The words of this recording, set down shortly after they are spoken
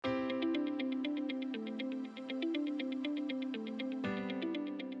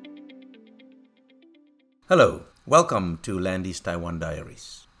Hello, welcome to Landy's Taiwan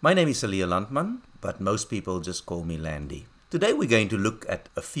Diaries. My name is Alia Landman, but most people just call me Landy. Today we're going to look at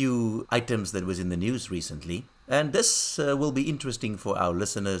a few items that was in the news recently, and this will be interesting for our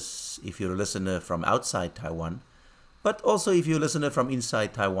listeners if you're a listener from outside Taiwan, but also if you're a listener from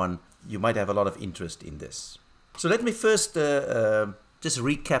inside Taiwan, you might have a lot of interest in this. So let me first just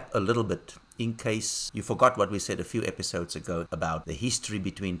recap a little bit in case you forgot what we said a few episodes ago about the history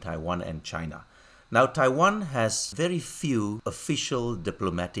between Taiwan and China. Now, Taiwan has very few official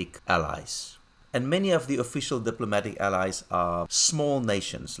diplomatic allies. And many of the official diplomatic allies are small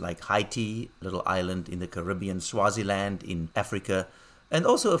nations like Haiti, a little island in the Caribbean, Swaziland in Africa, and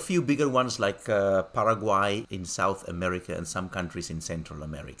also a few bigger ones like Paraguay in South America and some countries in Central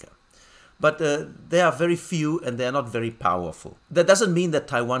America. But they are very few and they are not very powerful. That doesn't mean that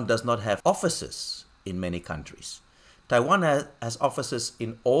Taiwan does not have offices in many countries. Taiwan has offices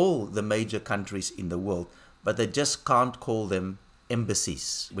in all the major countries in the world, but they just can't call them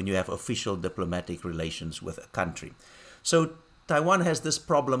embassies when you have official diplomatic relations with a country. So Taiwan has this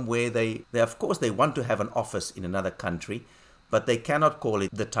problem where they of course they want to have an office in another country, but they cannot call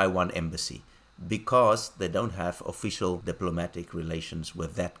it the Taiwan Embassy because they don't have official diplomatic relations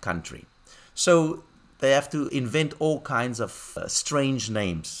with that country. So they have to invent all kinds of strange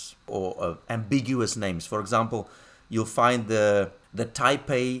names or ambiguous names. For example, you'll find the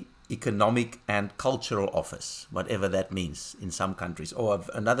Taipei Economic and Cultural Office, whatever that means in some countries. Or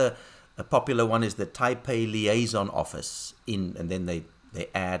another popular one is the Taipei Liaison Office, and then they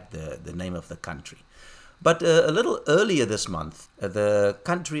add the name of the country. But a little earlier this month, the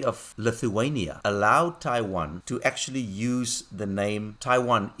country of Lithuania allowed Taiwan to actually use the name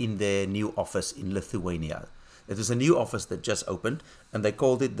Taiwan in their new office in Lithuania. It was a new office that just opened, and they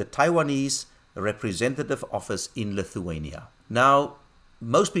called it the Taiwanese Representative Office in Lithuania. Now,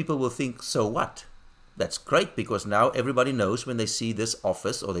 most people will think, so what? That's great because now everybody knows when they see this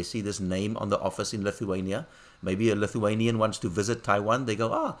office or they see this name on the office in Lithuania. Maybe a Lithuanian wants to visit Taiwan. They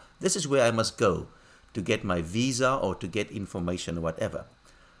go, this is where I must go to get my visa or to get information or whatever.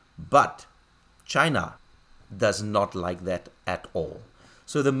 But China does not like that at all.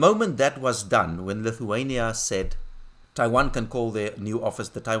 So the moment that was done, when Lithuania said Taiwan can call their new office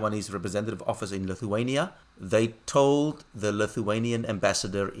the Taiwanese Representative Office in Lithuania, they told the Lithuanian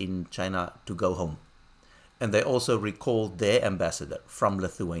ambassador in China to go home. And they also recalled their ambassador from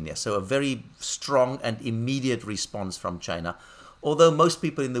Lithuania. So a very strong and immediate response from China. Although most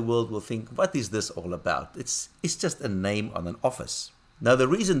people in the world will think, what is this all about? It's just a name on an office. Now, the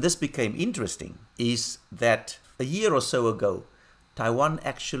reason this became interesting is that a year or so ago, Taiwan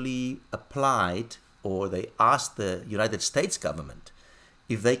actually applied, or they asked the United States government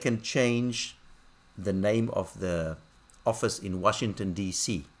if they can change the name of the office in Washington,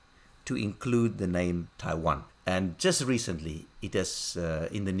 D.C. to include the name Taiwan. And just recently, it is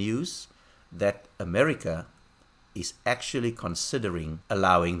in the news that America is actually considering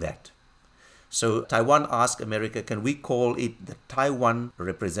allowing that. So Taiwan asked America, can we call it the Taiwan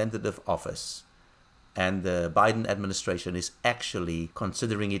Representative Office? And the Biden administration is actually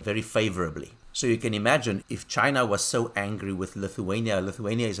considering it very favorably. So you can imagine if China was so angry with Lithuania.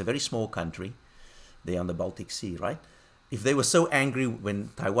 Lithuania is a very small country. They're on the Baltic Sea, right? If they were so angry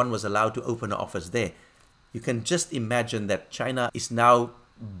when Taiwan was allowed to open an office there, you can just imagine that China is now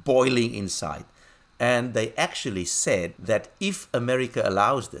boiling inside. And they actually said that if America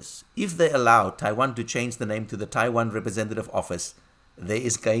allows this, if they allow Taiwan to change the name to the Taiwan Representative Office, there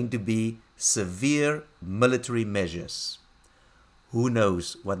is going to be severe military measures. Who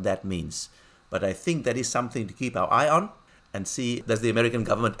knows what that means? But I think that is something to keep our eye on and see, does the American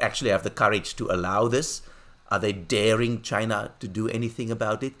government actually have the courage to allow this? Are they daring China to do anything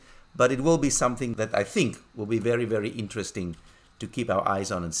about it? But it will be something that I think will be very, very interesting to keep our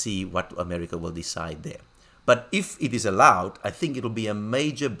eyes on and see what America will decide there. But if it is allowed, I think it will be a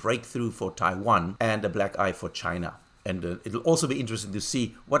major breakthrough for Taiwan and a black eye for China. And it will also be interesting to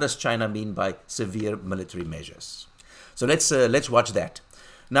see what does China mean by severe military measures. So let's watch that.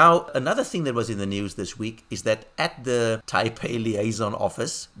 Now, another thing that was in the news this week is that at the Taipei Liaison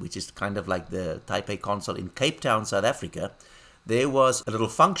Office, which is kind of like the Taipei Consul in Cape Town, South Africa, there was a little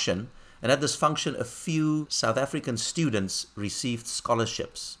function. And at this function, a few South African students received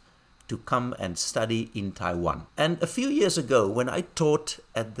scholarships to come and study in Taiwan. And a few years ago, when I taught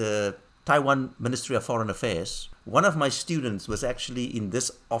at the Taiwan Ministry of Foreign Affairs, one of my students was actually in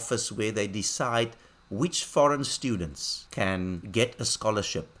this office where they decide which foreign students can get a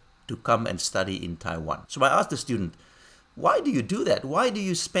scholarship to come and study in Taiwan. So I asked the student, why do you do that? Why do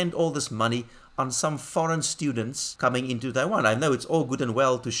you spend all this money on some foreign students coming into Taiwan? I know it's all good and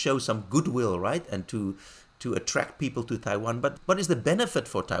well to show some goodwill, right? And to to attract people to Taiwan, but what is the benefit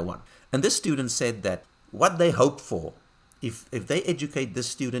for Taiwan? And this student said that what they hope for, if they educate this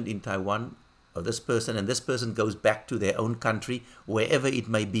student in Taiwan, or this person, and this person goes back to their own country, wherever it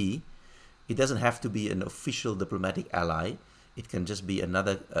may be, it doesn't have to be an official diplomatic ally. It can just be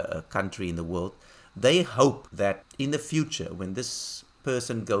another country in the world. They hope that in the future, when this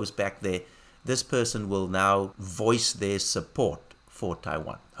person goes back there, this person will now voice their support for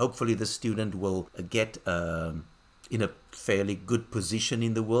Taiwan. Hopefully the student will get in a fairly good position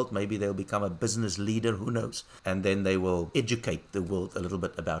in the world. Maybe they'll become a business leader, who knows? And then they will educate the world a little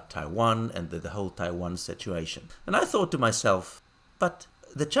bit about Taiwan and the whole Taiwan situation. And I thought to myself, but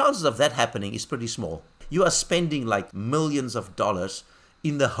the chances of that happening is pretty small. You are spending like millions of dollars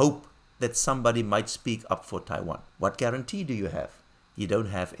in the hope that somebody might speak up for Taiwan. What guarantee do you have? You don't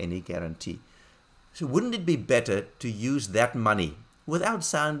have any guarantee. So wouldn't it be better to use that money without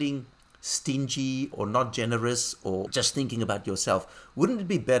sounding stingy or not generous or just thinking about yourself? Wouldn't it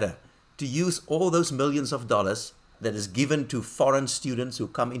be better to use all those millions of dollars that is given to foreign students who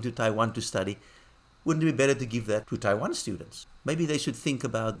come into Taiwan to study? Wouldn't it be better to give that to Taiwan students? Maybe they should think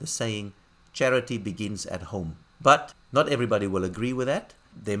about the saying, charity begins at home. But not everybody will agree with that.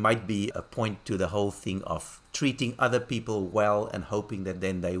 There might be a point to the whole thing of treating other people well and hoping that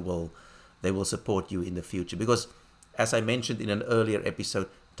then they will support you in the future. Because as I mentioned in an earlier episode,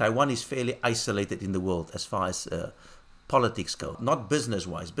 Taiwan is fairly isolated in the world as far as politics go, not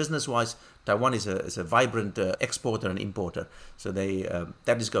business-wise. Business-wise, Taiwan is a vibrant exporter and importer, so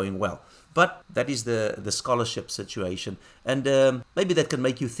that is going well. But that is the scholarship situation, and maybe that can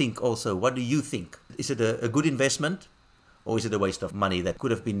make you think also. What do you think? Is it a good investment, or is it a waste of money that could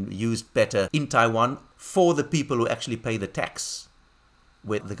have been used better in Taiwan for the people who actually pay the tax?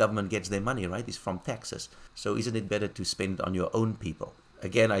 Where the government gets their money, right, is from taxes. So isn't it better to spend on your own people?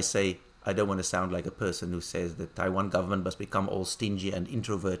 Again, I say, I don't want to sound like a person who says the Taiwan government must become all stingy and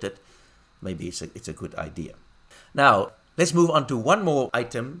introverted. Maybe it's a good idea. Now, let's move on to one more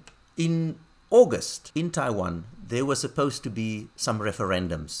item. In August, in Taiwan, there were supposed to be some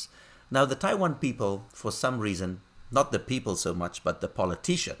referendums. Now, the Taiwan people, for some reason, not the people so much, but the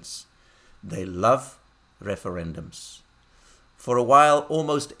politicians, they love referendums. For a while,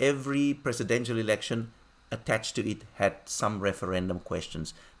 almost every presidential election attached to it had some referendum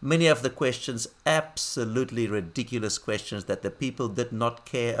questions. Many of the questions, absolutely ridiculous questions that the people did not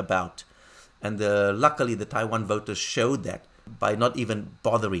care about. And luckily, the Taiwan voters showed that by not even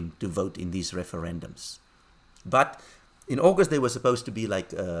bothering to vote in these referendums. But in August, there were supposed to be like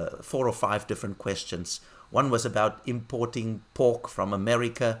 4 or 5 different questions. One was about importing pork from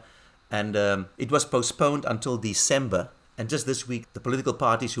America, and it was postponed until December. And just this week, the political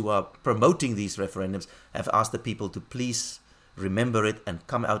parties who are promoting these referendums have asked the people to please remember it and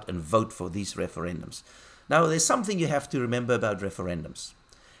come out and vote for these referendums. Now, there's something you have to remember about referendums.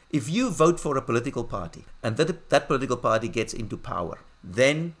 If you vote for a political party and that political party gets into power,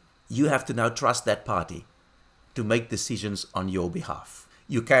 then you have to now trust that party to make decisions on your behalf.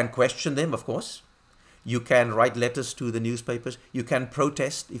 You can question them, of course. You can write letters to the newspapers. You can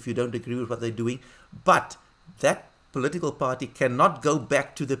protest if you don't agree with what they're doing. But that political party cannot go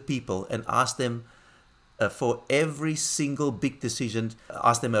back to the people and ask them for every single big decision,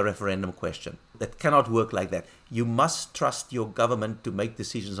 ask them a referendum question. That cannot work like that. You must trust your government to make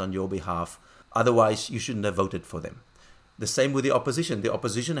decisions on your behalf. Otherwise, you shouldn't have voted for them. The same with the opposition. The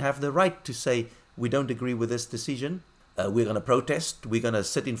opposition have the right to say, we don't agree with this decision. We're going to protest. We're going to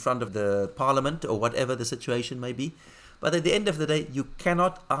sit in front of the parliament or whatever the situation may be. But at the end of the day, you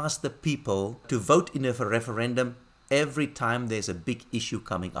cannot ask the people to vote in a referendum every time there's a big issue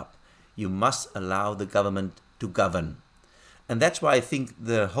coming up. You must allow the government to govern. And that's why I think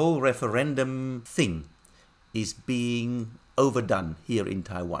the whole referendum thing is being overdone here in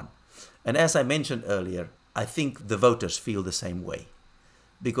Taiwan. And as I mentioned earlier, I think the voters feel the same way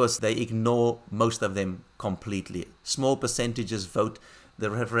because they ignore most of them completely. Small percentages vote. The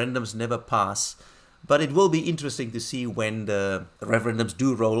referendums never pass. But it will be interesting to see when the referendums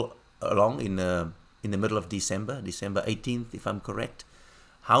do roll along in the middle of December 18th, if I'm correct,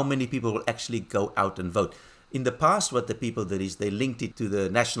 how many people will actually go out and vote. In the past, what the people did is they linked it to the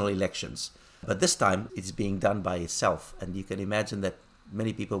national elections. But this time, it's being done by itself. And you can imagine that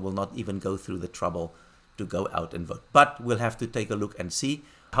many people will not even go through the trouble to go out and vote. But we'll have to take a look and see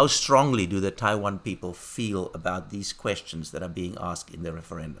how strongly do the Taiwan people feel about these questions that are being asked in the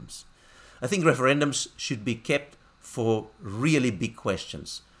referendums. I think referendums should be kept for really big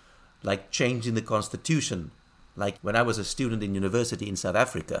questions, like changing the constitution. Like when I was a student in university in South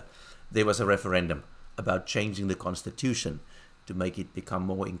Africa, there was a referendum about changing the constitution to make it become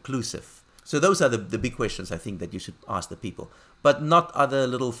more inclusive. So those are the big questions I think that you should ask the people, but not other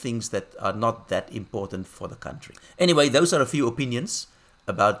little things that are not that important for the country. Anyway, those are a few opinions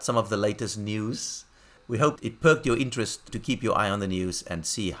about some of the latest news. We hope it perked your interest to keep your eye on the news and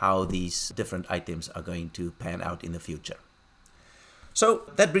see how these different items are going to pan out in the future. So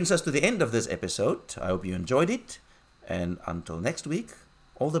that brings us to the end of this episode. I hope you enjoyed it. And until next week,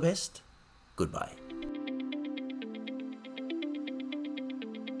 all the best. Goodbye.